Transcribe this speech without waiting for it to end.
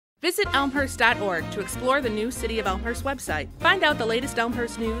Visit Elmhurst.org to explore the new City of Elmhurst website. Find out the latest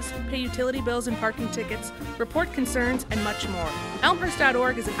Elmhurst news, pay utility bills and parking tickets, report concerns, and much more.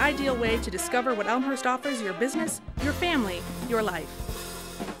 Elmhurst.org is an ideal way to discover what Elmhurst offers your business, your family, your life.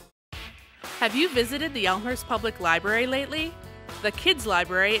 Have you visited the Elmhurst Public Library lately? The Kids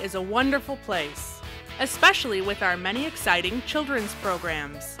Library is a wonderful place, especially with our many exciting children's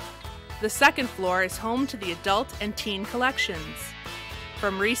programs. The second floor is home to the adult and teen collections.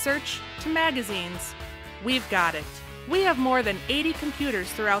 From research to magazines, we've got it. We have more than 80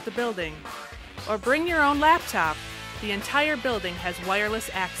 computers throughout the building. Or bring your own laptop. The entire building has wireless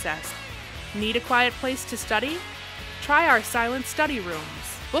access. Need a quiet place to study? Try our silent study rooms.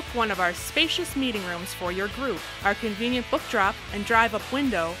 Book one of our spacious meeting rooms for your group. Our convenient book drop and drive-up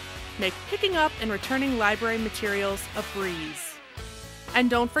window make picking up and returning library materials a breeze.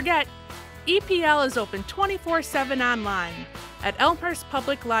 And don't forget, EPL is open 24/7 online at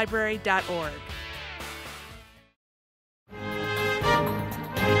elmhurstpubliclibrary.org.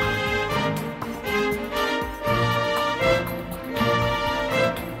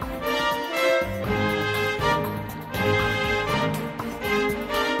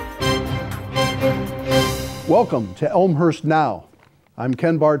 Welcome to Elmhurst Now. I'm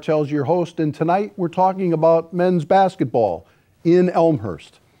Ken Bartels, your host, and tonight we're talking about men's basketball in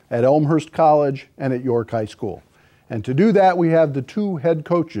Elmhurst, at Elmhurst College and at York High School. And to do that, we have the two head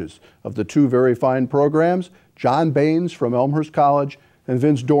coaches of the two very fine programs, John Baines from Elmhurst College and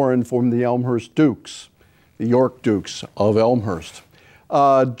Vince Doran from the Elmhurst Dukes, the York Dukes of Elmhurst.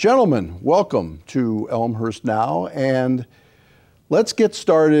 Gentlemen, welcome to Elmhurst Now, and let's get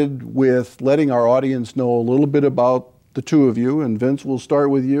started with letting our audience know a little bit about the two of you. And Vince, we'll start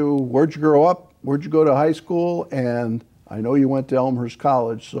with you. Where'd you grow up? Where'd you go to high school? And I know you went to Elmhurst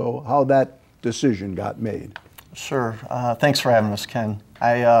College, so how that decision got made. Sure. Thanks for having us, Ken.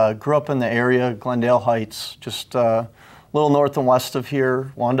 I grew up in the area, Glendale Heights, just a little north and west of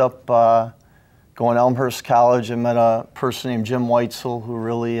here. Wound up going to Elmhurst College. I met a person named Jim Weitzel who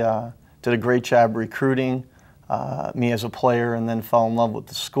really did a great job recruiting me as a player, and then fell in love with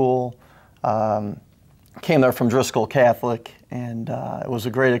the school. Came there from Driscoll Catholic, and it was a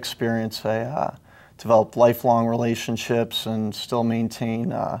great experience. I developed lifelong relationships and still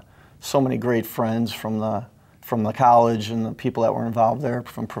maintain so many great friends from the college and the people that were involved there,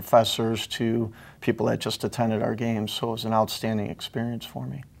 from professors to people that just attended our games. So it was an outstanding experience for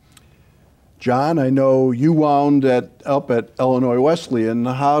me. John, I know you wound up at Illinois Wesleyan.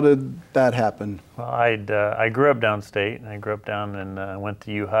 How did that happen? Well, I grew up downstate. I grew up down and went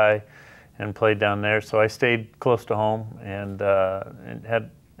to U High and played down there. So I stayed close to home and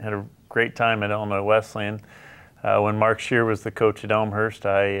had a great time at Illinois Wesleyan. When Mark Scheer was the coach at Elmhurst,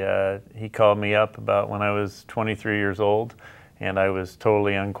 he called me up about when I was 23 years old, and I was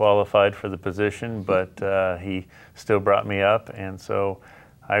totally unqualified for the position, but he still brought me up, and so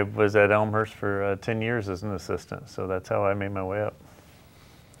I was at Elmhurst for 10 years as an assistant, so that's how I made my way up.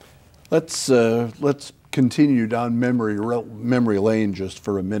 Let's continue down memory lane just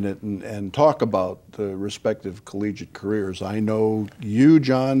for a minute and talk about the respective collegiate careers. I know you,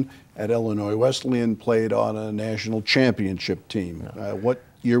 John, at Illinois Wesleyan played on a national championship team. What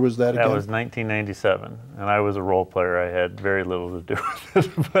year was that again? That was 1997, and I was a role player. I had very little to do with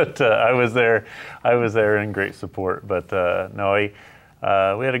it, but I was there in great support. But no,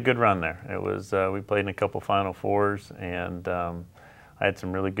 we had a good run there. It was we played in a couple Final Fours, and I had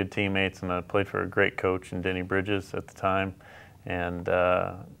some really good teammates, and I played for a great coach in Denny Bridges at the time, and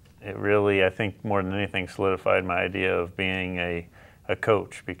it really, I think, more than anything, solidified my idea of being a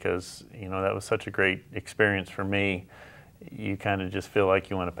coach, because that was such a great experience for me. You kind of just feel like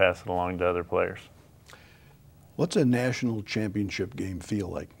you want to pass it along to other players. What's a national championship game feel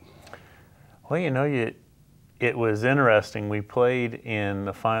like? Well, it was interesting. We played in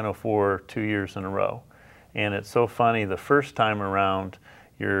the Final Four 2 years in a row. And it's so funny, the first time around,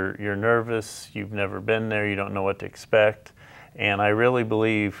 you're nervous, you've never been there, you don't know what to expect. And I really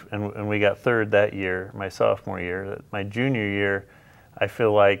believe, and we got third that year, my sophomore year. My junior year, I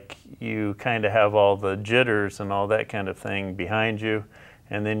feel like you kind of have all the jitters and all that kind of thing behind you,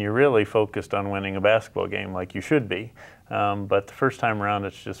 and then you're really focused on winning a basketball game like you should be. But the first time around,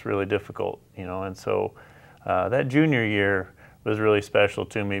 it's just really difficult, and so that junior year was really special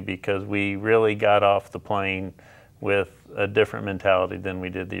to me because we really got off the plane with a different mentality than we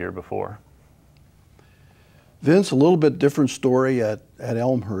did the year before. Vince, a little bit different story at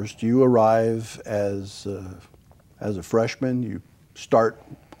Elmhurst. You arrive as a freshman. You start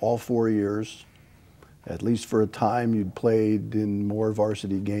all 4 years. At least for a time, you'd played in more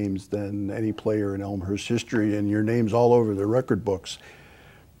varsity games than any player in Elmhurst history, and your name's all over the record books.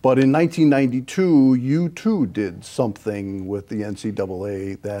 But in 1992, you too did something with the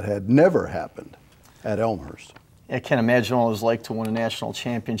NCAA that had never happened at Elmhurst. I can't imagine what it was like to win a national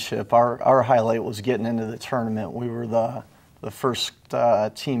championship. Our highlight was getting into the tournament. We were the first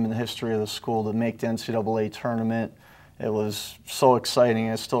team in the history of the school to make the NCAA tournament. It was so exciting.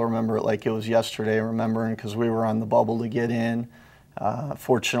 I still remember it like it was yesterday, remembering, because we were on the bubble to get in.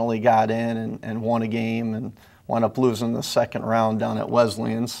 Fortunately got in and won a game and wound up losing the second round down at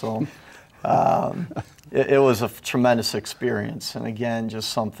Wesleyan. So it was a tremendous experience. And again,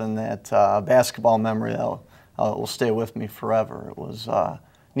 just something that basketball memory that will stay with me forever. It was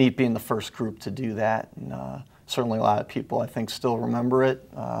neat being the first group to do that. And certainly a lot of people, I think, still remember it.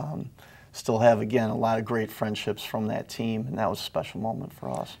 Still have, again, a lot of great friendships from that team, and that was a special moment for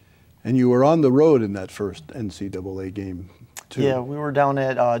us. And you were on the road in that first NCAA game, too. Yeah, we were down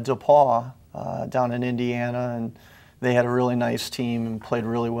at DePaul, down in Indiana, and they had a really nice team and played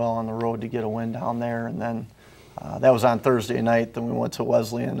really well on the road to get a win down there. And then that was on Thursday night. Then we went to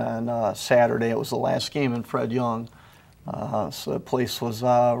Wesleyan on Saturday. It was the last game in Fred Young. So the place was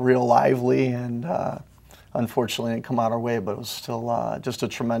real lively, and unfortunately, it didn't come out our way, but it was still just a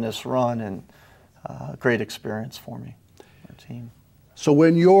tremendous run and a great experience for me, our team. So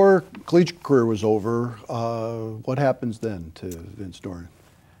when your collegiate career was over, what happens then to Vince Doran?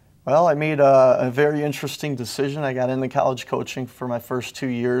 Well, I made a very interesting decision. I got into college coaching for my first 2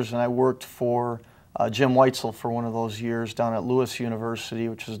 years, and I worked for Jim Weitzel for one of those years down at Lewis University,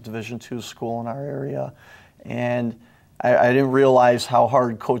 which is a Division II school in our area. And I didn't realize how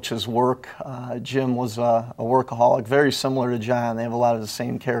hard coaches work. Jim was a workaholic, very similar to John. They have a lot of the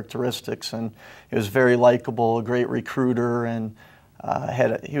same characteristics, and he was very likable, a great recruiter, and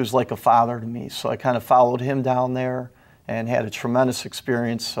he was like a father to me. So I kind of followed him down there and had a tremendous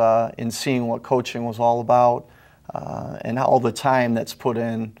experience in seeing what coaching was all about and all the time that's put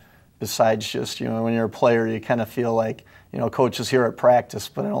in. Besides just, when you're a player, you kind of feel like, coach is here at practice,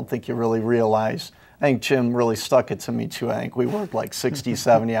 but I don't think you really realize. I think Jim really stuck it to me too. I think we worked like 60,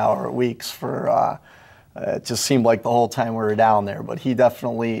 70-hour weeks for, it just seemed like the whole time we were down there. But he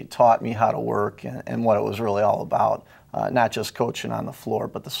definitely taught me how to work and what it was really all about, not just coaching on the floor,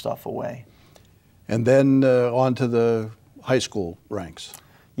 but the stuff away. And then on to the high school ranks.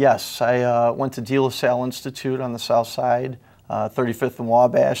 Yes, I went to De La Salle Institute on the south side, 35th and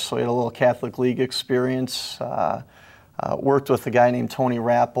Wabash, so we had a little Catholic League experience. Worked with a guy named Tony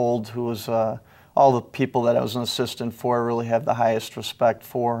Rappold, who was all the people that I was an assistant for, I really have the highest respect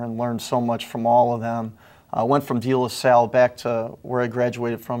for, and learned so much from all of them. Went from De La Salle back to where I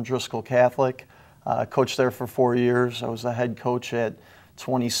graduated from, Driscoll Catholic. Coached there for 4 years. I was the head coach at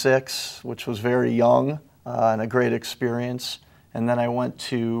 26, which was very young and a great experience. And then I went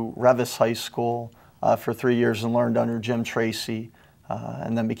to Revis High School for 3 years and learned under Jim Tracy,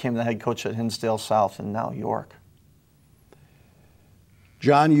 and then became the head coach at Hinsdale South and now York.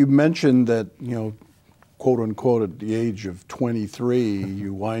 John, you mentioned that, quote unquote, at the age of 23,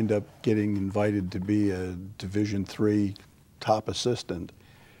 you wind up getting invited to be a Division III top assistant.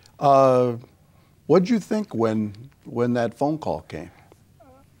 What'd you think when that phone call came?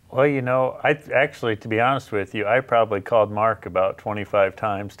 Well, I actually, to be honest with you, I probably called Mark about 25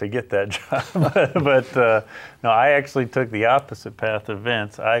 times to get that job. But no, I actually took the opposite path of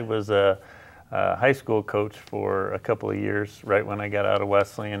Vince. I was a high school coach for a couple of years right when I got out of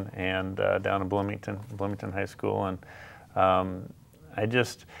Wesleyan and down in Bloomington High School. And I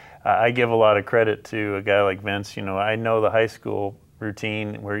give a lot of credit to a guy like Vince. I know the high school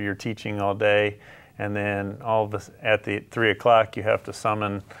routine where you're teaching all day, and then at the 3 o'clock you have to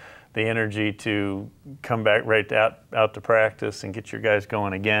summon the energy to come back right out to practice and get your guys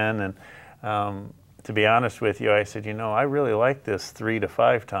going again. And to be honest with you, I said, I really like this 3 to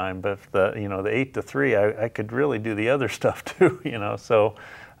 5 time, but the 8 to 3, I could really do the other stuff too. So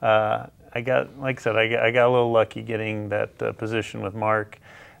I got, like I said, I got a little lucky getting that position with Mark,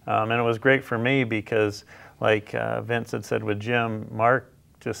 and it was great for me because, like Vince had said with Jim, Mark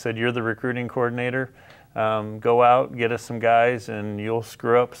just said, you're the recruiting coordinator. Go out, get us some guys, and you'll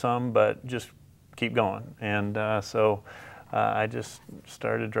screw up some, but just keep going. And so I just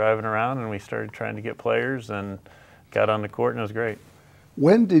started driving around, and we started trying to get players and got on the court, and it was great.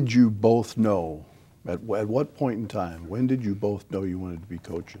 When did you both know, at what point in time, when did you both know you wanted to be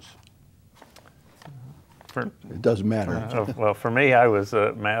coaches? It doesn't matter. Well, for me, I was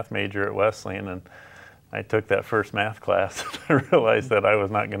a math major at Wesleyan, and I took that first math class and I realized that I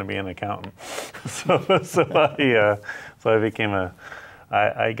was not going to be an accountant. So I became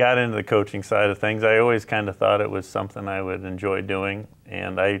I got into the coaching side of things. I always kind of thought it was something I would enjoy doing,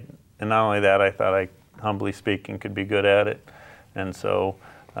 and not only that, I thought I, humbly speaking, could be good at it. And so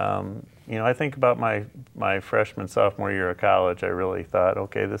You know, I think about my freshman, sophomore year of college, I really thought,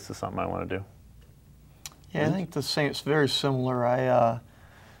 okay, this is something I want to do. Yeah, I think the same. It's very similar.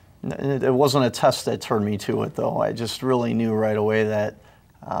 It wasn't a test that turned me to it, though. I just really knew right away that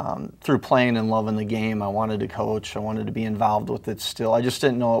through playing and loving the game, I wanted to coach. I wanted to be involved with it still. I just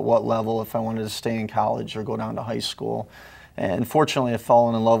didn't know at what level, if I wanted to stay in college or go down to high school. And fortunately, I've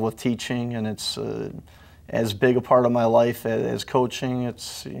fallen in love with teaching, and it's as big a part of my life as coaching.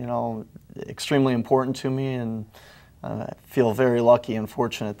 It's, you know, extremely important to me, and I feel very lucky and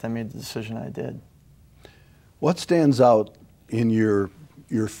fortunate that I made the decision I did. What stands out in your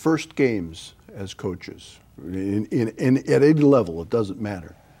first games as coaches, at any level? It doesn't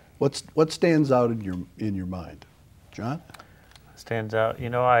matter. What stands out in your mind, John? Stands out, you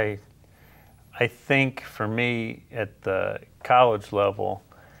know, I think for me at the college level,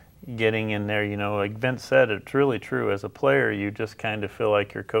 getting in there, you know, like Vince said, it's really true. As a player, you just kind of feel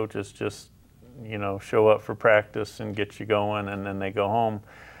like your coaches just, you know, show up for practice and get you going, and then they go home.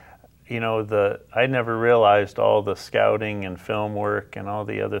 You know, I never realized all the scouting and film work and all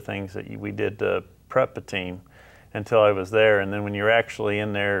the other things that we did to prep a team until I was there. And then when you're actually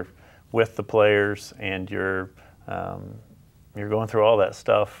in there with the players and you're going through all that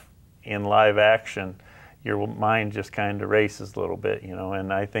stuff in live action, your mind just kind of races a little bit, you know.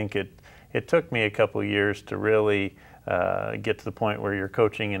 And I think it took me a couple of years to really get to the point where you're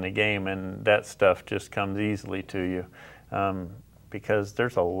coaching in a game and that stuff just comes easily to you. Because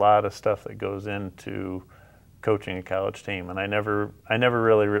there's a lot of stuff that goes into coaching a college team, and I never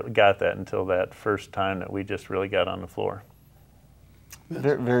really got that until that first time that we just really got on the floor.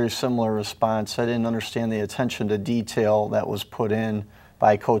 Very, very similar response. I didn't understand the attention to detail that was put in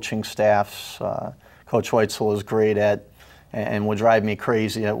by coaching staffs. Coach Weitzel was great at, and would drive me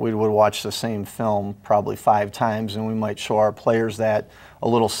crazy that we would watch the same film probably 5 times, and we might show our players that a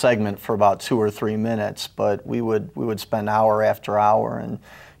little segment for about 2 or 3 minutes, but we would spend hour after hour, and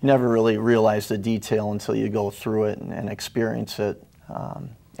you never really realize the detail until you go through it and experience it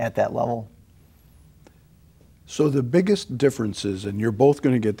at that level. So the biggest differences, and you're both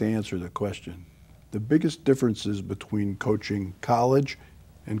going to get to answer the question, the biggest differences between coaching college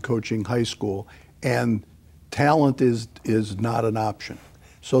and coaching high school, and talent is not an option.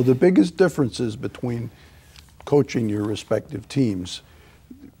 So the biggest differences between coaching your respective teams.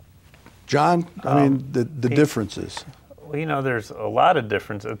 John, I mean, the differences. Well, you know, there's a lot of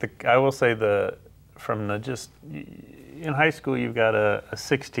difference. I will say in high school, you've got a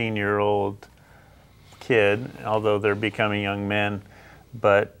 16-year-old kid, although they're becoming young men,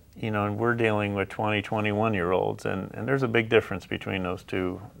 but, you know, and we're dealing with 20, 21-year-olds, and there's a big difference between those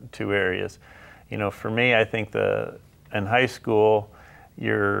two areas. You know, for me, I think in high school,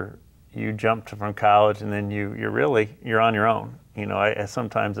 you jump from college, and then you're on your own. You know,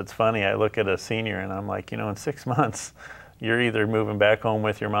 sometimes it's funny. I look at a senior, and I'm like, you know, in 6 months, you're either moving back home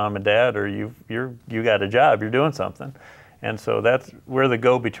with your mom and dad, or you got a job. You're doing something, and so we're the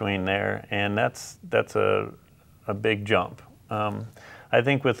go-between there, and that's a big jump. I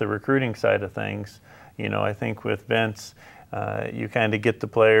think with the recruiting side of things, you know, I think with Vince, you kind of get the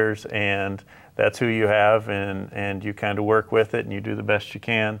players, and that's who you have, and you kind of work with it, and you do the best you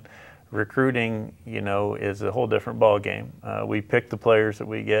can. Recruiting, you know, is a whole different ball game. We pick the players that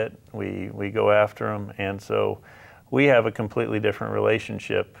we get, we go after them, and so we have a completely different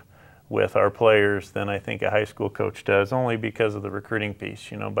relationship with our players than I think a high school coach does, only because of the recruiting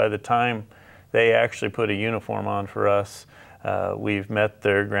piece. You know, by the time they actually put a uniform on for us, we've met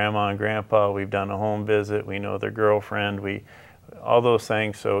their grandma and grandpa, we've done a home visit, we know their girlfriend, all those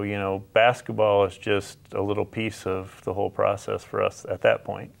things. So, you know, basketball is just a little piece of the whole process for us at that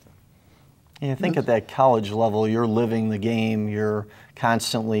point. Yeah, I think at that college level, you're living the game. You're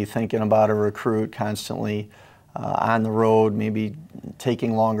constantly thinking about a recruit, constantly on the road, maybe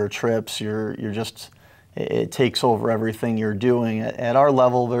taking longer trips. It takes over everything you're doing. At our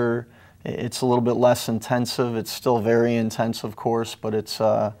level, it's a little bit less intensive. It's still very intense, of course, but it's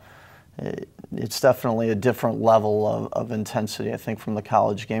definitely a different level of intensity, I think, from the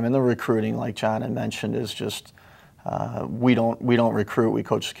college game. And the recruiting, like John had mentioned, is just we don't recruit. We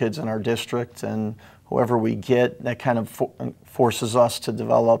coach kids in our district, and whoever we get, that kind of forces us to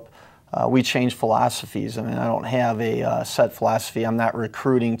develop. We change philosophies. I mean, I don't have a set philosophy. I'm not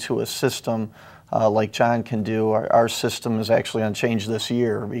recruiting to a system like John can do. Our system is actually unchanged this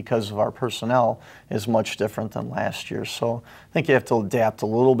year because of our personnel is much different than last year. So I think you have to adapt a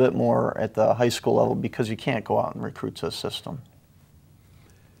little bit more at the high school level because you can't go out and recruit to a system.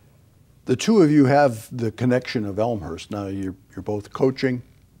 The two of you have the connection of Elmhurst. Now you're both coaching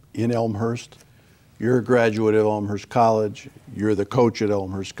in Elmhurst. You're a graduate of Elmhurst College. You're the coach at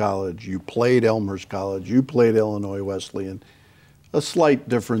Elmhurst College. You played Elmhurst College. You played Illinois Wesleyan. A slight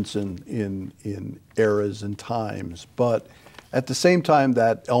difference in eras and times, but at the same time,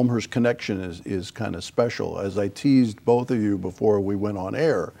 that Elmhurst connection is kind of special. As I teased both of you before we went on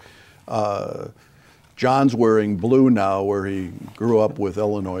air, John's wearing blue now, where he grew up with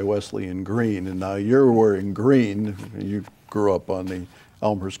Illinois Wesleyan green, and now you're wearing green. You grew up on the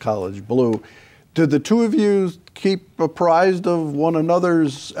Elmhurst College blue. Did the two of you keep apprised of one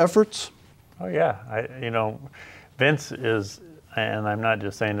another's efforts? Oh yeah, Vince is, and I'm not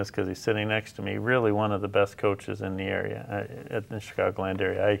just saying this because he's sitting next to me, really one of the best coaches in the area, at the Chicagoland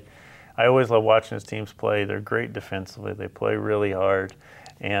area. I always love watching his teams play. They're great defensively. They play really hard.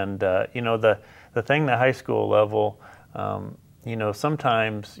 And, the thing, the high school level,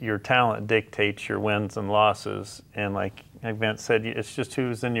 sometimes your talent dictates your wins and losses. And like Vince said, it's just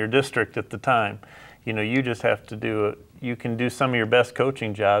who's in your district at the time. You just have to you can do some of your best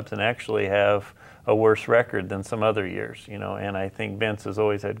coaching jobs and actually have a worse record than some other years, and I think Vince has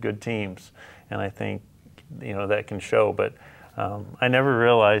always had good teams, and I think, that can show. But I never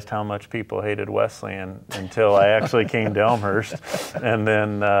realized how much people hated Wesleyan until I actually came to Elmhurst, and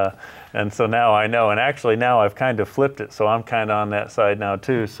then, and so now I know, and actually now I've kind of flipped it, so I'm kind of on that side now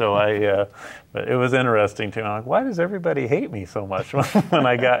too, so but it was interesting too. I'm like, why does everybody hate me so much when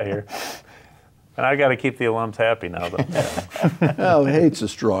I got here? And I got to keep the alums happy now, though. Well, hate's a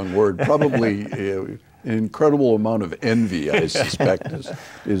strong word. Probably an incredible amount of envy, I suspect,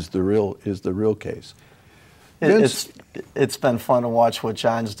 is the real case. It's been fun to watch what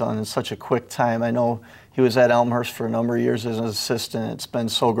John's done in such a quick time. I know he was at Elmhurst for a number of years as an assistant. It's been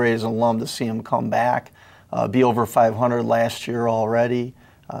so great as an alum to see him come back, be over 500 last year already.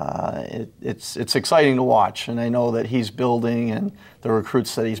 It's exciting to watch, and I know that he's building, and the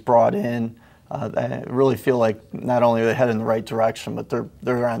recruits that he's brought in. I really feel like not only are they heading in the right direction, but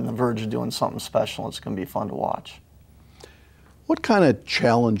they're on the verge of doing something special. It's going to be fun to watch. What kind of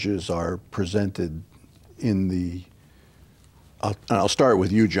challenges are presented and I'll start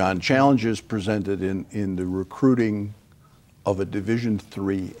with you, John, challenges presented in the recruiting of a Division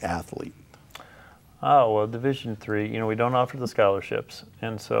III athlete? Oh, well, Division III, we don't offer the scholarships.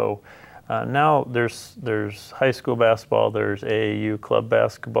 And so now there's high school basketball, there's AAU club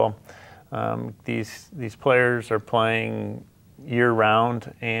basketball. These players are playing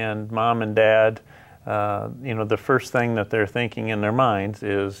year-round, and mom and dad, the first thing that they're thinking in their minds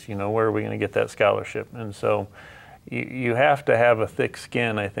is, where are we going to get that scholarship? And so you have to have a thick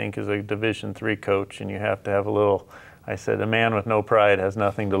skin, I think, as a Division III coach, and you have to have a man with no pride has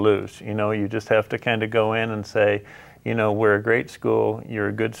nothing to lose. You just have to kind of go in and say, we're a great school, you're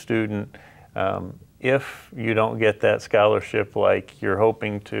a good student. If you don't get that scholarship like you're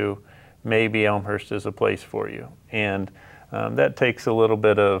hoping to, maybe Elmhurst is a place for you. And that takes a little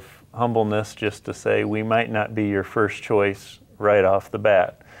bit of humbleness just to say we might not be your first choice right off the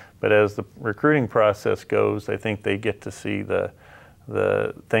bat. But as the recruiting process goes, I think they get to see the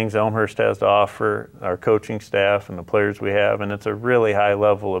things Elmhurst has to offer, our coaching staff and the players we have, and it's a really high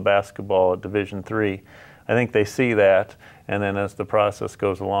level of basketball at Division III. I think they see that, and then as the process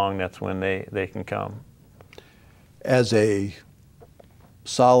goes along, that's when they can come. As a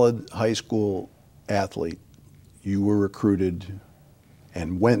solid high school athlete, you were recruited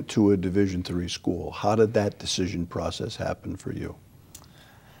and went to a Division III school. How did that decision process happen for you?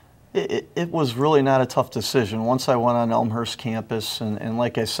 It was really not a tough decision. Once I went on Elmhurst campus, and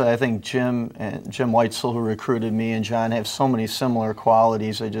like I said, I think Jim Weitzel, who recruited me, and John have so many similar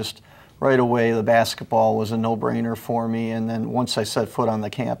qualities. Right away, the basketball was a no-brainer for me. And then once I set foot on the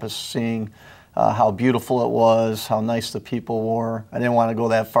campus, seeing how beautiful it was, how nice the people were, I didn't want to go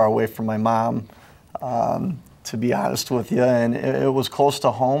that far away from my mom, to be honest with you. And it was close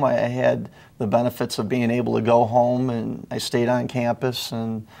to home. I had the benefits of being able to go home, and I stayed on campus,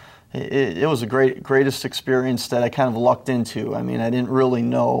 and it was the greatest experience that I kind of lucked into. I mean, I didn't really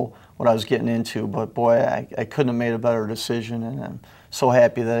know what I was getting into, but boy, I couldn't have made a better decision, and I'm so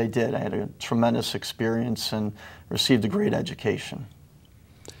happy that I did. I had a tremendous experience and received a great education.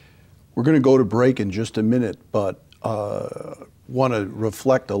 We're going to go to break in just a minute, but want to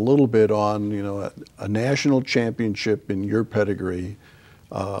reflect a little bit on a national championship in your pedigree,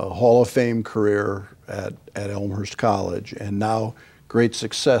 Hall of Fame career at Elmhurst College, and now great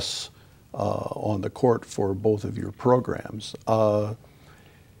success on the court for both of your programs.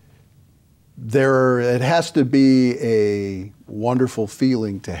 It has to be a wonderful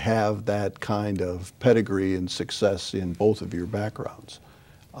feeling to have that kind of pedigree and success in both of your backgrounds.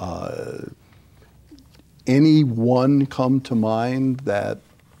 Any one come to mind that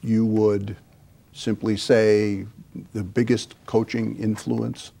you would simply say the biggest coaching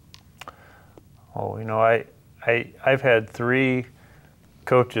influence? Oh, you know, I've had 3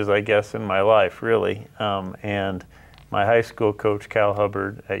 coaches, I guess, in my life, really. And my high school coach, Cal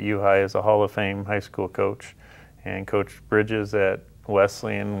Hubbard at U-High, is a Hall of Fame high school coach. And Coach Bridges at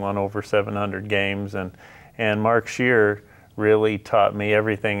Wesleyan won over 700 games. And Mark Shear really taught me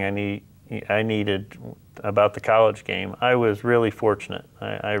everything I needed about the college game. I was really fortunate.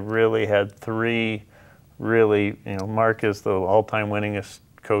 I really had 3 really, you know, Mark is the all-time winningest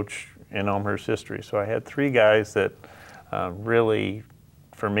coach in Elmhurst history. So I had 3 guys that really,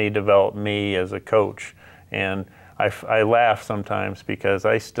 for me, developed me as a coach. And I laugh sometimes because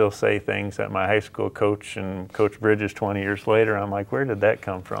I still say things that my high school coach and Coach Bridges 20 years later, I'm like, where did that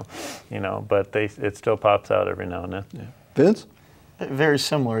come from? You know, but it still pops out every now and then. Yeah. Vince? Very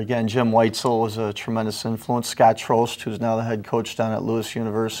similar. Again, Jim Weitzel was a tremendous influence. Scott Trost, who's now the head coach down at Lewis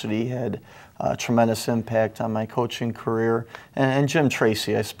University, had a tremendous impact on my coaching career. And Jim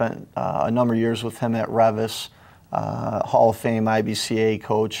Tracy, I spent a number of years with him at Revis, Hall of Fame IBCA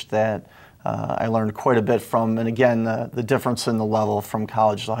coach that I learned quite a bit from. And again, the difference in the level from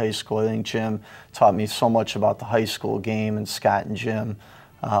college to high school, I think Jim taught me so much about the high school game, and Scott and Jim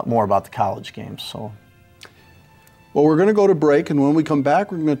more about the college game. So. Well, we're going to go to break, and when we come back,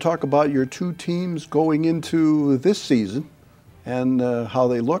 we're going to talk about your 2 teams going into this season and how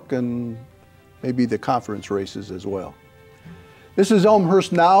they look, and maybe the conference races as well. This is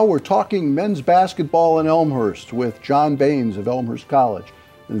Elmhurst Now. We're talking men's basketball in Elmhurst with John Baines of Elmhurst College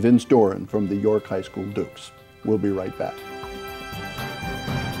and Vince Doran from the York High School Dukes. We'll be right back.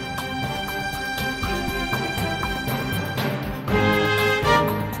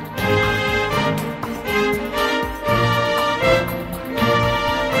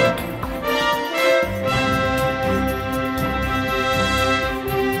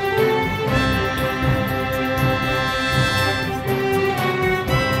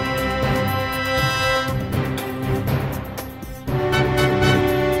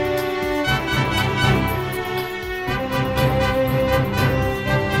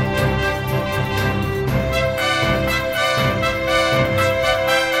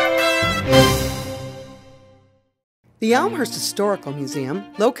 The Elmhurst Historical Museum,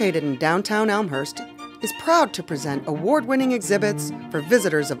 located in downtown Elmhurst, is proud to present award-winning exhibits for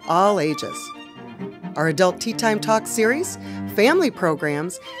visitors of all ages. Our Adult Tea Time Talk series, family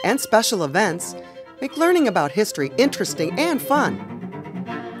programs, and special events make learning about history interesting and fun.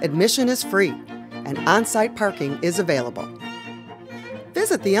 Admission is free, and on-site parking is available.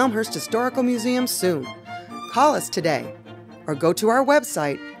 Visit the Elmhurst Historical Museum soon. Call us today, or go to our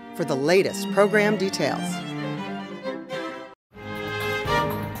website for the latest program details.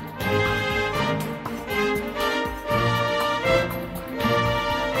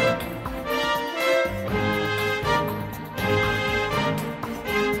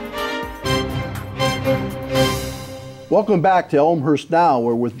 Welcome back to Elmhurst Now.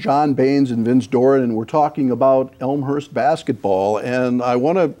 We're with John Baines and Vince Doran, and we're talking about Elmhurst basketball. And I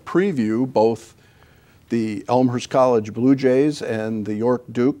want to preview both the Elmhurst College Blue Jays and the York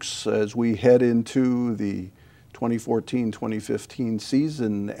Dukes as we head into the 2014-2015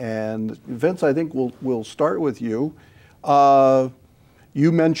 season. And Vince, I think we'll start with you.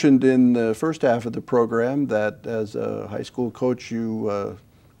 You mentioned in the first half of the program that as a high school coach, you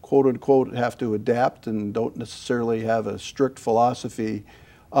quote unquote have to adapt and don't necessarily have a strict philosophy.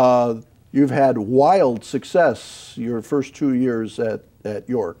 You've had wild success your first 2 years at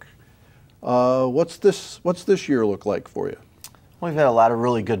York. What's this year look like for you? We've had a lot of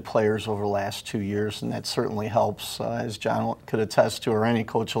really good players over the last 2 years, and that certainly helps, as John could attest to, or any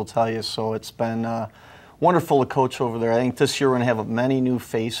coach will tell you. So it's been wonderful to coach over there. I think this year we're going to have many new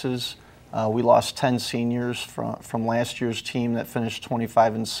faces. We lost 10 seniors from last year's team that finished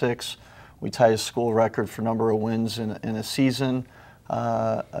 25-6. We tied a school record for number of wins in a season.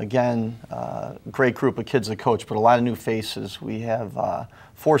 Again, great group of kids to coach, but a lot of new faces. We have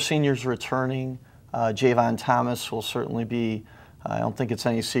 4 seniors returning. Javon Thomas will certainly be, I don't think it's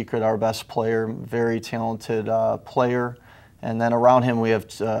any secret, our best player, very talented player. And then around him we have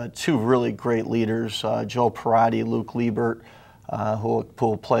 2 really great leaders, Joe Perotti, Luke Liebert, who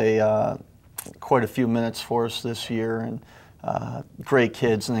will play quite a few minutes for us this year, and great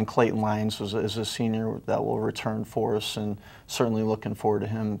kids. And then Clayton Lyons is a senior that will return for us, and certainly looking forward to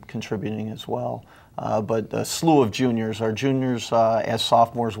him contributing as well. But a slew of juniors. Our juniors, as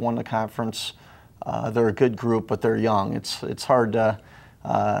sophomores, won the conference. They're a good group, but they're young. It's hard to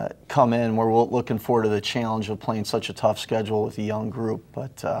come in. We're looking forward to the challenge of playing such a tough schedule with a young group,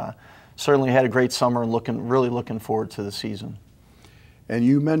 but certainly had a great summer and really looking forward to the season. And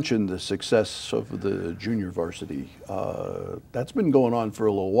you mentioned the success of the junior varsity. That's been going on for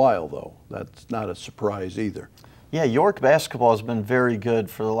a little while, though. That's not a surprise either. Yeah, York basketball has been very good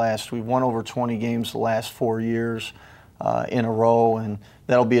for the last, we've won over 20 games the last 4 years in a row, and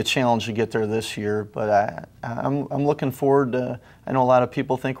that'll be a challenge to get there this year. But I'm looking forward to, I know a lot of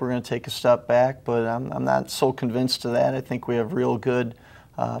people think we're going to take a step back, but I'm not so convinced of that. I think we have real good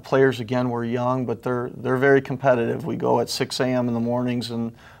players. Again, we're young, but they're very competitive. We go at 6 a.m. in the mornings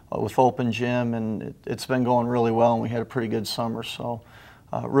and with open gym, and it's been going really well, and we had a pretty good summer. So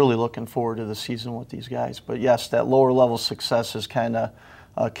really looking forward to the season with these guys. But yes, that lower level success has kind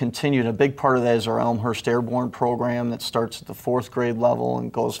of continued. A big part of that is our Elmhurst Airborne program that starts at the 4th grade level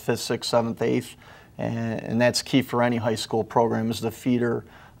and goes 5th, 6th, 7th, 8th. And that's key for any high school program, is the feeder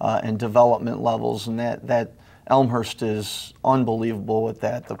and development levels, and that Elmhurst is unbelievable with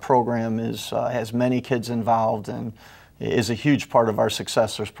that. The program has many kids involved and is a huge part of our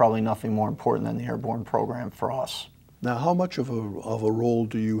success. There's probably nothing more important than the Airborne program for us. Now, how much of a role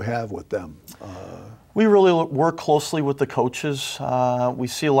do you have with them? We really work closely with the coaches. We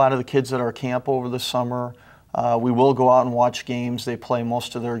see a lot of the kids at our camp over the summer. We will go out and watch games. They play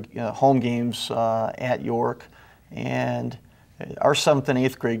most of their home games at York. And our 7th and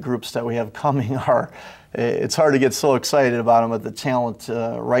 8th grade groups that we have coming it's hard to get so excited about them, but the talent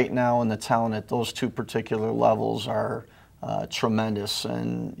right now and the talent at those 2 particular levels are tremendous.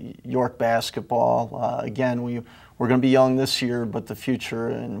 And York basketball, again, we're going to be young this year, but the future,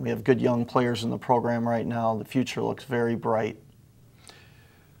 and we have good young players in the program right now, the future looks very bright.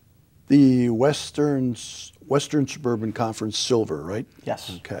 The Western Suburban Conference Silver, right?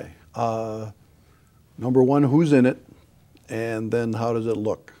 Yes. Okay. Number one, who's in it? And then how does it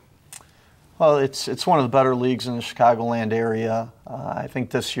look? Well, it's one of the better leagues in the Chicagoland area. I think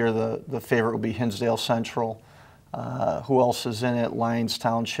this year the favorite will be Hinsdale Central. Who else is in it? Lyons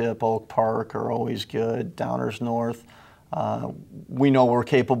Township, Oak Park are always good. Downers North. We know we're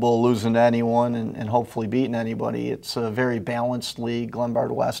capable of losing to anyone and hopefully beating anybody. It's a very balanced league.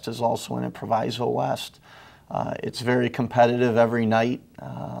 Glenbard West is also in it, Proviso West. It's very competitive every night.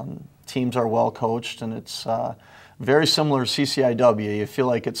 Teams are well coached, and it's very similar to CCIW. You feel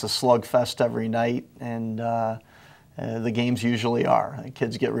like it's a slugfest every night, and the games usually are. The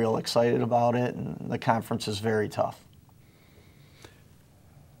kids get real excited about it, and the conference is very tough.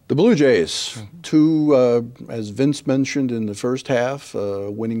 The Blue Jays, 2, as Vince mentioned in the first half,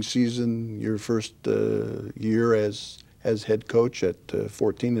 winning season, your first year as head coach at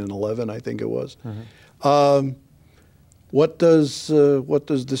 14 and 11, I think it was. Mm-hmm. What does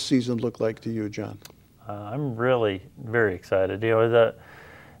this season look like to you, John? I'm really very excited.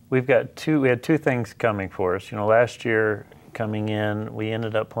 We had 2 things coming for us. Last year Coming in, we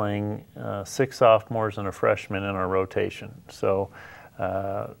ended up playing 6 sophomores and a freshman in our rotation. So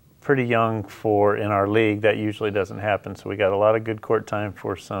pretty young in our league. That usually doesn't happen. So we got a lot of good court time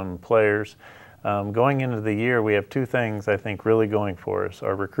for some players. Going into the year, we have 2 things I think really going for us.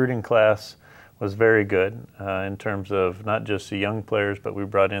 Our recruiting class was very good in terms of not just the young players, but we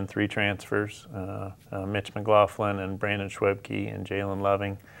brought in 3 transfers, Mitch McLaughlin and Brandon Schwebke and Jalen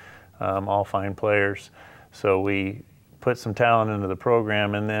Loving, all fine players. So we put some talent into the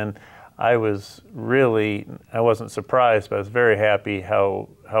program, and then I wasn't surprised, but I was very happy how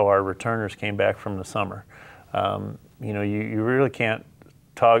our returners came back from the summer. You really can't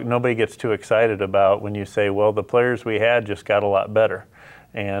talk, nobody gets too excited about when you say, well, the players we had just got a lot better.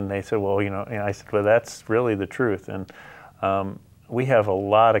 And they said, well, and I said, well, that's really the truth. And we have a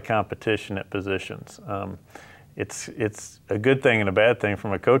lot of competition at positions. It's a good thing and a bad thing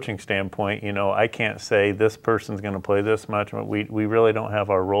from a coaching standpoint. I can't say this person's going to play this much. We really don't have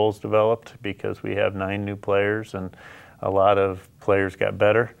our roles developed because we have 9 new players and a lot of players got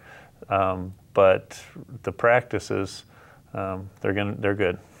better. But the practices, they're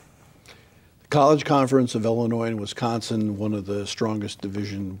good. College Conference of Illinois and Wisconsin, one of the strongest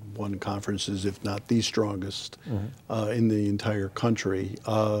Division I conferences, if not the strongest, in the entire country.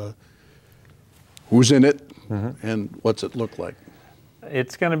 Who's in it, and what's it look like?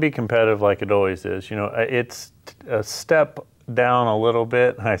 It's going to be competitive like it always is. It's a step down a little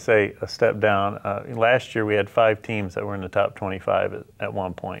bit. I say a step down. Last year we had 5 teams that were in the top 25 at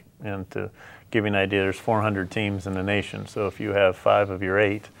one point. And to give you an idea, there's 400 teams in the nation. So if you have 5 of your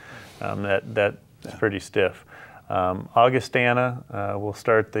 8, that's pretty stiff. Augustana will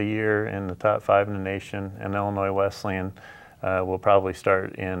start the year in the top 5 in the nation, and Illinois Wesleyan will probably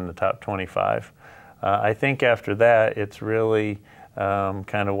start in the top 25. I think after that, it's really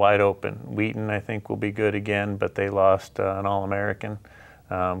kind of wide open. Wheaton, I think, will be good again, but they lost an All-American.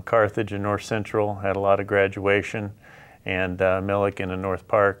 Carthage and North Central had a lot of graduation. and Milliken and North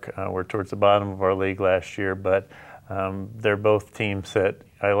Park were towards the bottom of our league last year, but they're both teams that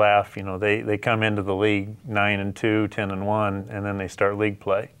I laugh, they come into the league 9-2, 10-1, and then they start league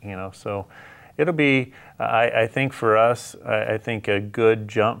play, so it'll be, I think for us, I think a good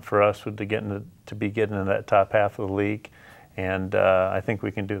jump for us would be getting into that top half of the league, and I think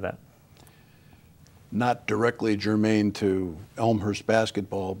we can do that. Not directly germane to Elmhurst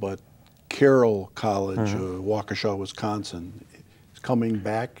basketball, but Carroll College, Waukesha, Wisconsin, is coming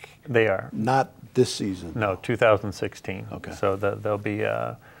back. They are. Not this season. No, 2016. Okay. So they'll be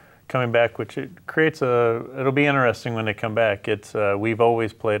coming back, which it'll be interesting when they come back. We've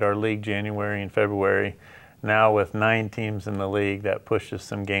always played our league January and February. Now with 9 teams in the league, that pushes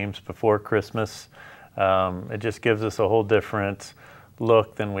some games before Christmas. It just gives us a whole different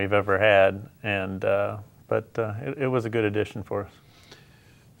look than we've ever had, and but it was a good addition for us.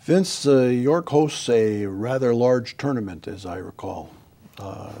 Vince, York hosts a rather large tournament, as I recall.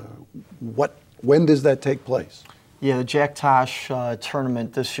 When does that take place? Yeah, the Jack Tosh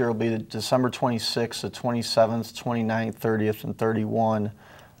tournament this year will be December 26th, the 27th, 29th, 30th, and 31.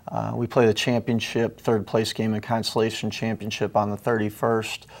 We play the championship, third place game and consolation championship on the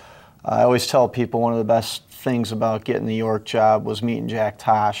 31st. I always tell people one of the best things about getting the York job was meeting Jack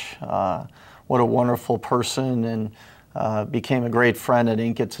Tosh. What a wonderful person, and became a great friend. I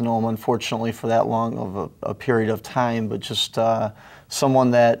didn't get to know him, unfortunately, for that long of a period of time, but just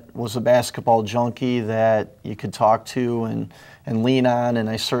someone that was a basketball junkie that you could talk to and lean on, and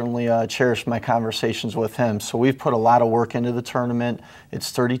I certainly cherished my conversations with him. So we've put a lot of work into the tournament.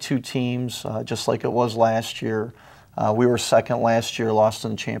 It's 32 teams, just like it was last year. We were second last year, lost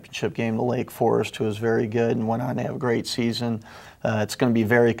in the championship game to Lake Forest, who was very good and went on to have a great season. It's going to be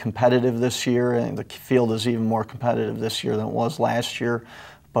very competitive this year, and the field is even more competitive this year than it was last year.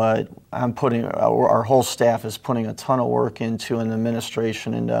 But our whole staff is putting a ton of work into an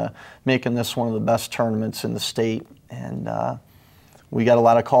administration into making this one of the best tournaments in the state. And we got a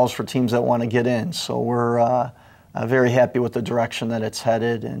lot of calls for teams that want to get in. So we're very happy with the direction that it's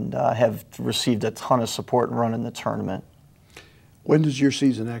headed, and have received a ton of support in running the tournament. When does your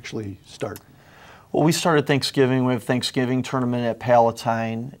season actually start? Well, we started Thanksgiving. We have Thanksgiving tournament at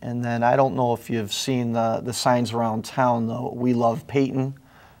Palatine, and then I don't know if you've seen the signs around town, though. We love Peyton.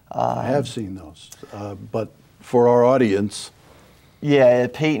 I have seen those, but for our audience. Yeah,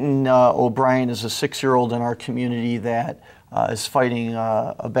 Peyton O'Brien is a 6-year-old in our community that is fighting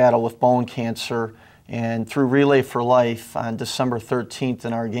a battle with bone cancer. And through Relay for Life on December 13th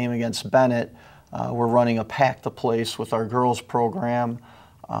in our game against Bennett, we're running a Pack the Place with our girls program.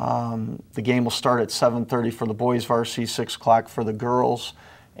 The game will start at 7:30 for the boys varsity, 6 o'clock for the girls.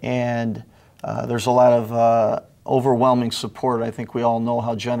 And there's a lot of overwhelming support. I think we all know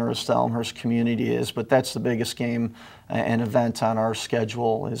how generous the Elmhurst community is, but that's the biggest game and event on our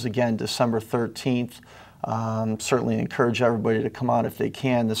schedule is, again, December 13th. Certainly encourage everybody to come out if they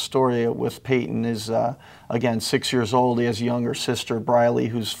can. The story with Peyton is, again, 6 years old. He has a younger sister, Briley,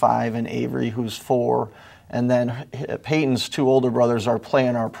 who's 5, and Avery, who's 4. And then Peyton's 2 older brothers are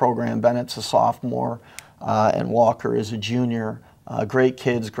playing our program. Bennett's a sophomore, and Walker is a junior. Great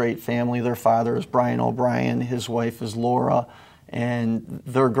kids, great family. Their father is Brian O'Brien. His wife is Laura. And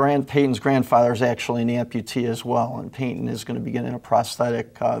Peyton's grandfather is actually an amputee as well. And Peyton is going to be getting a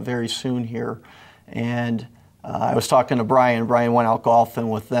prosthetic very soon here. And I was talking to Brian. Brian went out golfing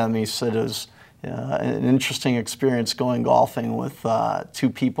with them. He said it was an interesting experience going golfing with 2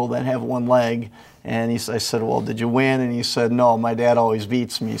 people that have 1 leg. And I said, well, did you win? And he said, no, my dad always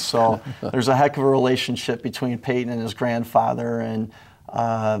beats me. So there's a heck of a relationship between Peyton and his grandfather. And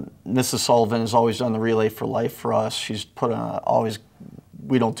Mrs. Sullivan has always done the Relay for Life for us. She's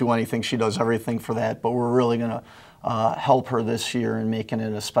we don't do anything. She does everything for that. But we're really going to help her this year in making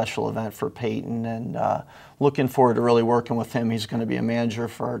it a special event for Peyton, and looking forward to really working with him. He's going to be a manager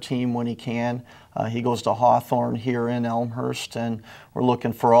for our team when he can. He goes to Hawthorne here in Elmhurst, and we're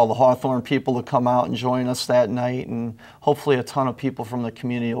looking for all the Hawthorne people to come out and join us that night, and hopefully a ton of people from the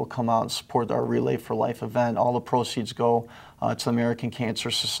community will come out and support our Relay for Life event. All the proceeds go to the American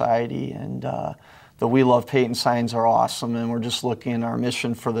Cancer Society, and the We Love Peyton signs are awesome, and we're just looking, our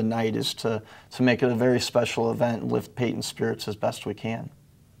mission for the night is to make it a very special event and lift Peyton's spirits as best we can.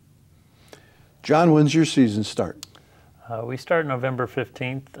 John, when's your season start? We start November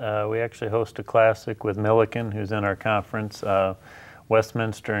 15th. We actually host a classic with Milliken, who's in our conference.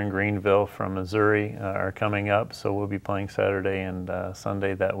 Westminster and Greenville from Missouri are coming up, so we'll be playing Saturday and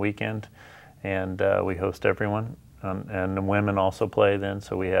Sunday that weekend, and we host everyone. And the women also play then,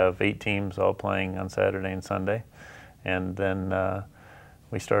 so we have 8 teams all playing on Saturday and Sunday. And then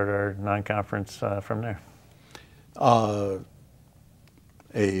we start our non-conference from there. A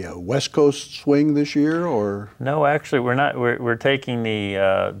West Coast swing this year, or? No, actually, we're not. We're taking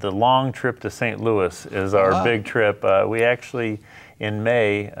the long trip to St. Louis is our big trip. We actually, in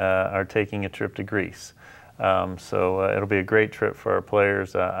May, are taking a trip to Greece. So it'll be a great trip for our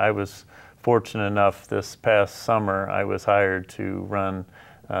players. I was fortunate enough this past summer, I was hired to run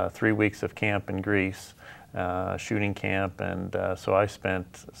 3 weeks of camp in Greece, shooting camp, and so I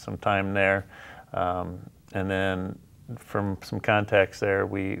spent some time there. And then from some contacts there,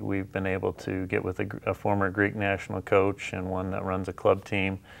 we've been able to get with a former Greek national coach and one that runs a club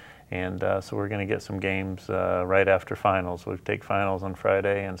team. And so we're going to get some games right after finals. We take finals on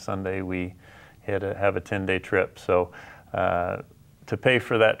Friday, and Sunday we have a 10-day trip. So to pay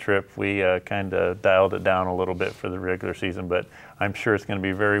for that trip, we kind of dialed it down a little bit for the regular season, but I'm sure it's going to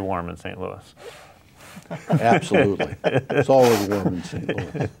be very warm in St. Louis. Absolutely. It's always warm in St.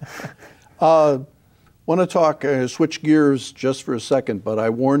 Louis. Want to talk, switch gears just for a second, but I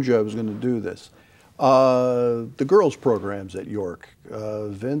warned you I was going to do this. The girls' programs at York.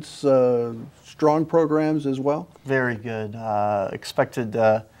 Vince, strong programs as well? Very good. Expected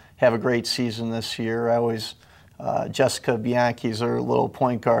to have a great season this year. I always, Jessica Bianchi's our little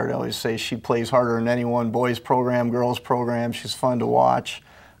point guard. I always say she plays harder than anyone. Boys program, girls program. She's fun to watch.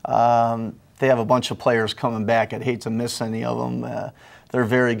 They have a bunch of players coming back. I'd hate to miss any of them. They're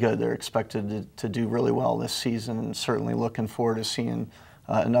very good. They're expected to do really well this season, and certainly looking forward to seeing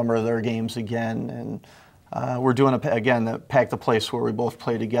a number of their games again. And we're doing, again, Pack the Place where we both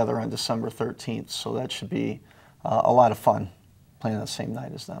play together on December 13th, so that should be a lot of fun playing the same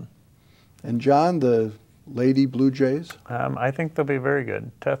night as them. And John, the Lady Blue Jays? I think they'll be very good.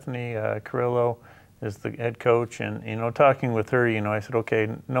 Tethany Carrillo is the head coach, and talking with her, I said, okay,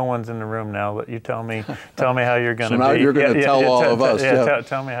 no one's in the room now. Let you tell me how you're going to be. So now you're going to tell all of us.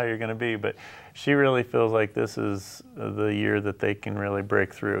 Tell me how you're going to be. But she really feels like this is the year that they can really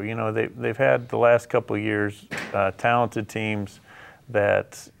break through. They've had the last couple of years talented teams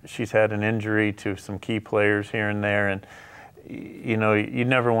that she's had an injury to some key players here and there, and you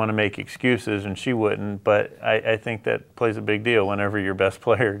never want to make excuses, and she wouldn't, but I think that plays a big deal whenever your best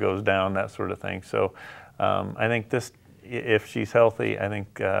player goes down, that sort of thing. So I think if she's healthy, I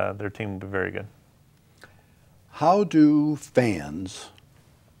think their team will be very good. How do fans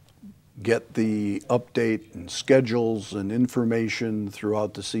get the update and schedules and information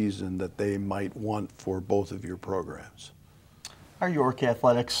throughout the season that they might want for both of your programs? Our York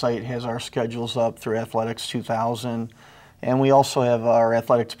Athletics site has our schedules up through Athletics 2000. And we also have our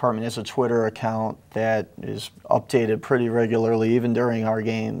athletic department has a Twitter account that is updated pretty regularly, even during our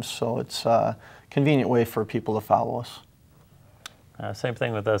games. So it's a convenient way for people to follow us. Same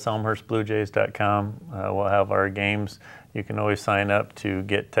thing with us, elmhurstbluejays.com. We'll have our games. You can always sign up to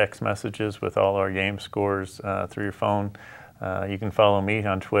get text messages with all our game scores through your phone. You can follow me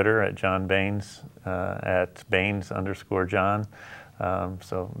on Twitter at John Baines, at Baines_John.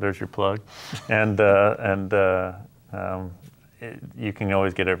 So there's your plug. You can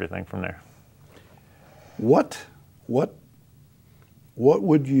always get everything from there. What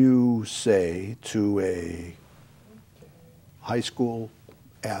would you say to a high school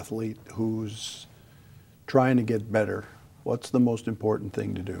athlete who's trying to get better? What's the most important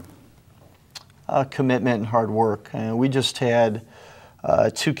thing to do? Commitment and hard work. We just had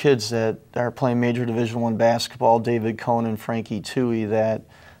two kids that are playing Major Division I basketball, David Cohn and Frankie Toohey, that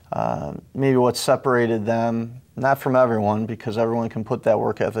maybe what separated them, not from everyone, because everyone can put that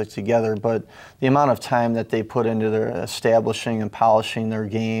work ethic together, but the amount of time that they put into their establishing and polishing their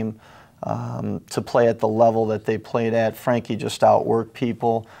game to play at the level that they played at. Frankie just outworked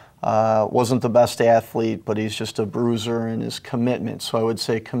people. Wasn't the best athlete, but he's just a bruiser, and his commitment. So I would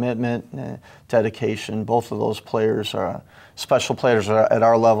say commitment, dedication. Both of those players are special players at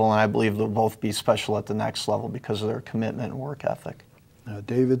our level, and I believe they'll both be special at the next level because of their commitment and work ethic.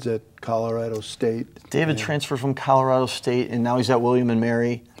 David's at Colorado State. David transferred from Colorado State, and now he's at William and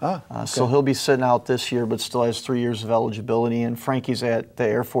Mary. Okay. So he'll be sitting out this year, but still has 3 years of eligibility. And Frankie's at the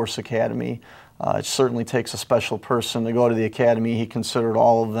Air Force Academy. It certainly takes a special person to go to the academy. He considered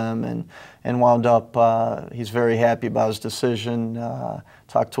all of them and wound up, he's very happy about his decision.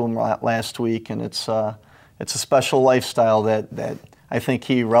 Talked to him last week, and it's a special lifestyle that I think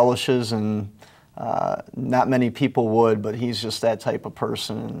he relishes, and not many people would, but he's just that type of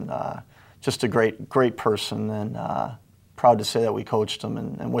person, and just a great person, and proud to say that we coached him,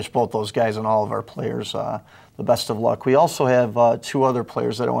 and wish both those guys and all of our players the best of luck. We also have two other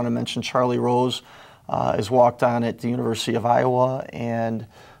players that I want to mention. Charlie Rose is walked on at the University of Iowa, and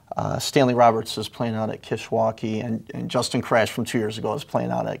Stanley Roberts is playing out at Kishwaukee, and Justin Crash from 2 years ago is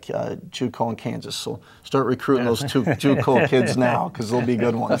playing out at JUCO in Kansas. So start recruiting those two JUCO kids now, because they'll be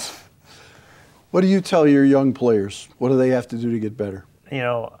good ones. What do you tell your young players? What do they have to do to get better? You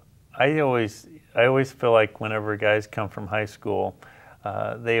know, I always feel like whenever guys come from high school,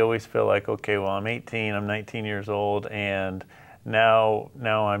 they always feel like, okay, well, I'm 18, I'm 19 years old, and now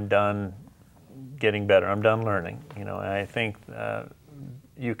I'm done getting better. I'm done learning. You know, and I think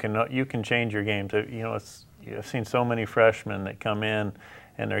you can change your game. You know, I've seen so many freshmen that come in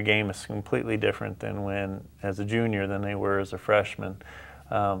and their game is completely different than when as a junior than they were as a freshman.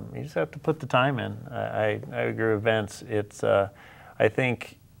 You just have to put the time in. I agree with Vince. It's I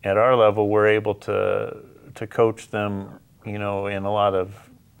think at our level we're able to coach them, you know, in a lot of,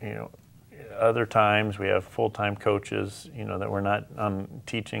 you know, other times we have full-time coaches, you know, that we're not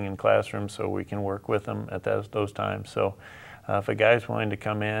teaching in classrooms, so we can work with them at those times. So if a guy's willing to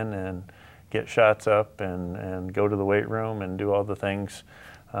come in and get shots up and go to the weight room and do all the things,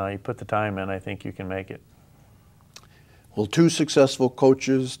 you put the time in, I think you can make it. Well, 2 successful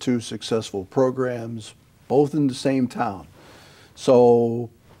coaches, 2 successful programs, both in the same town. So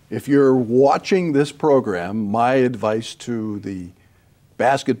if you're watching this program, my advice to the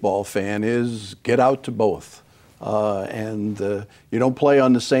basketball fan is get out to both. You don't play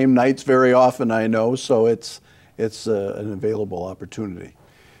on the same nights very often, I know, so it's an available opportunity.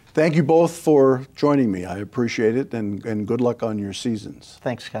 Thank you both for joining me. I appreciate it, and good luck on your seasons.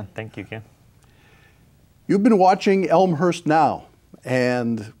 Thanks, Ken. Thank you, Ken. You've been watching Elmhurst Now,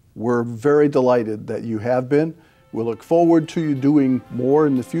 and we're very delighted that you have been. We'll look forward to you doing more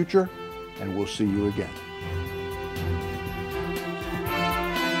in the future, and we'll see you again.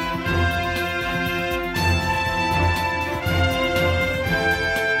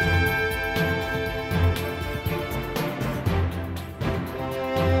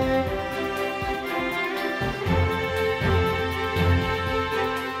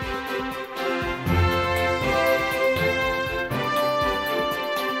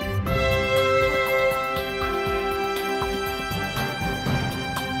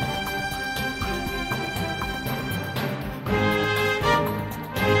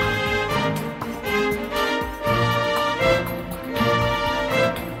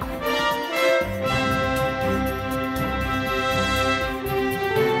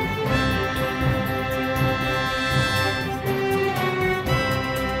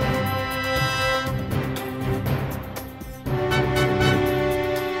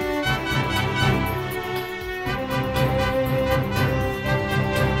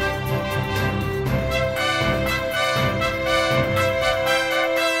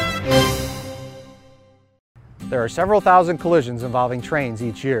 There are several thousand collisions involving trains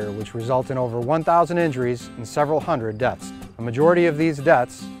each year, which result in over 1,000 injuries and several hundred deaths. A majority of these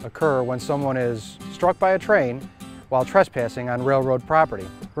deaths occur when someone is struck by a train while trespassing on railroad property.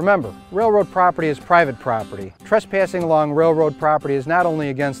 Remember, railroad property is private property. Trespassing along railroad property is not only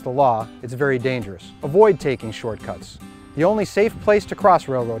against the law, it's very dangerous. Avoid taking shortcuts. The only safe place to cross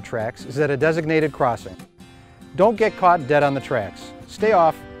railroad tracks is at a designated crossing. Don't get caught dead on the tracks. Stay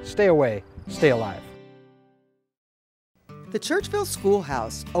off, stay away, stay alive. The Churchville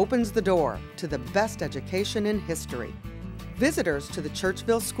Schoolhouse opens the door to the best education in history. Visitors to the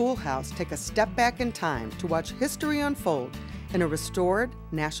Churchville Schoolhouse take a step back in time to watch history unfold in a restored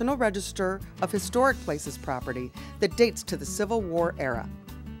National Register of Historic Places property that dates to the Civil War era.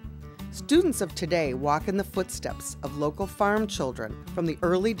 Students of today walk in the footsteps of local farm children from the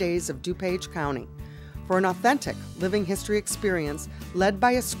early days of DuPage County for an authentic living history experience led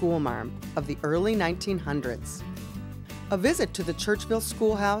by a schoolmarm of the early 1900s. A visit to the Churchville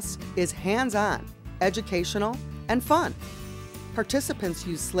Schoolhouse is hands-on, educational, and fun. Participants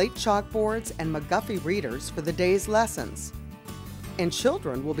use slate chalkboards and McGuffey readers for the day's lessons. And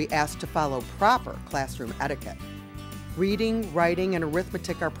children will be asked to follow proper classroom etiquette. Reading, writing, and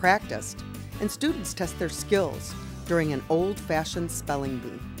arithmetic are practiced, and students test their skills during an old-fashioned spelling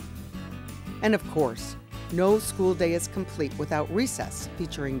bee. And of course, no school day is complete without recess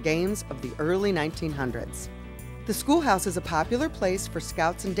featuring games of the early 1900s. The schoolhouse is a popular place for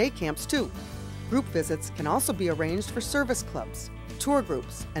scouts and day camps too. Group visits can also be arranged for service clubs, tour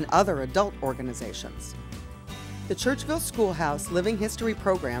groups, and other adult organizations. The Churchville Schoolhouse Living History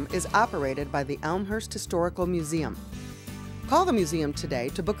program is operated by the Elmhurst Historical Museum. Call the museum today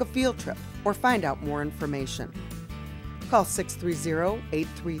to book a field trip or find out more information. Call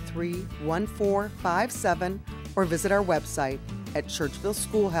 630-833-1457 or visit our website at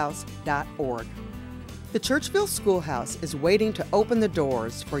churchvilleschoolhouse.org. The Churchville Schoolhouse is waiting to open the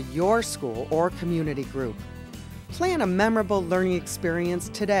doors for your school or community group. Plan a memorable learning experience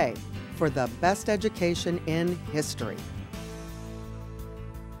today for the best education in history.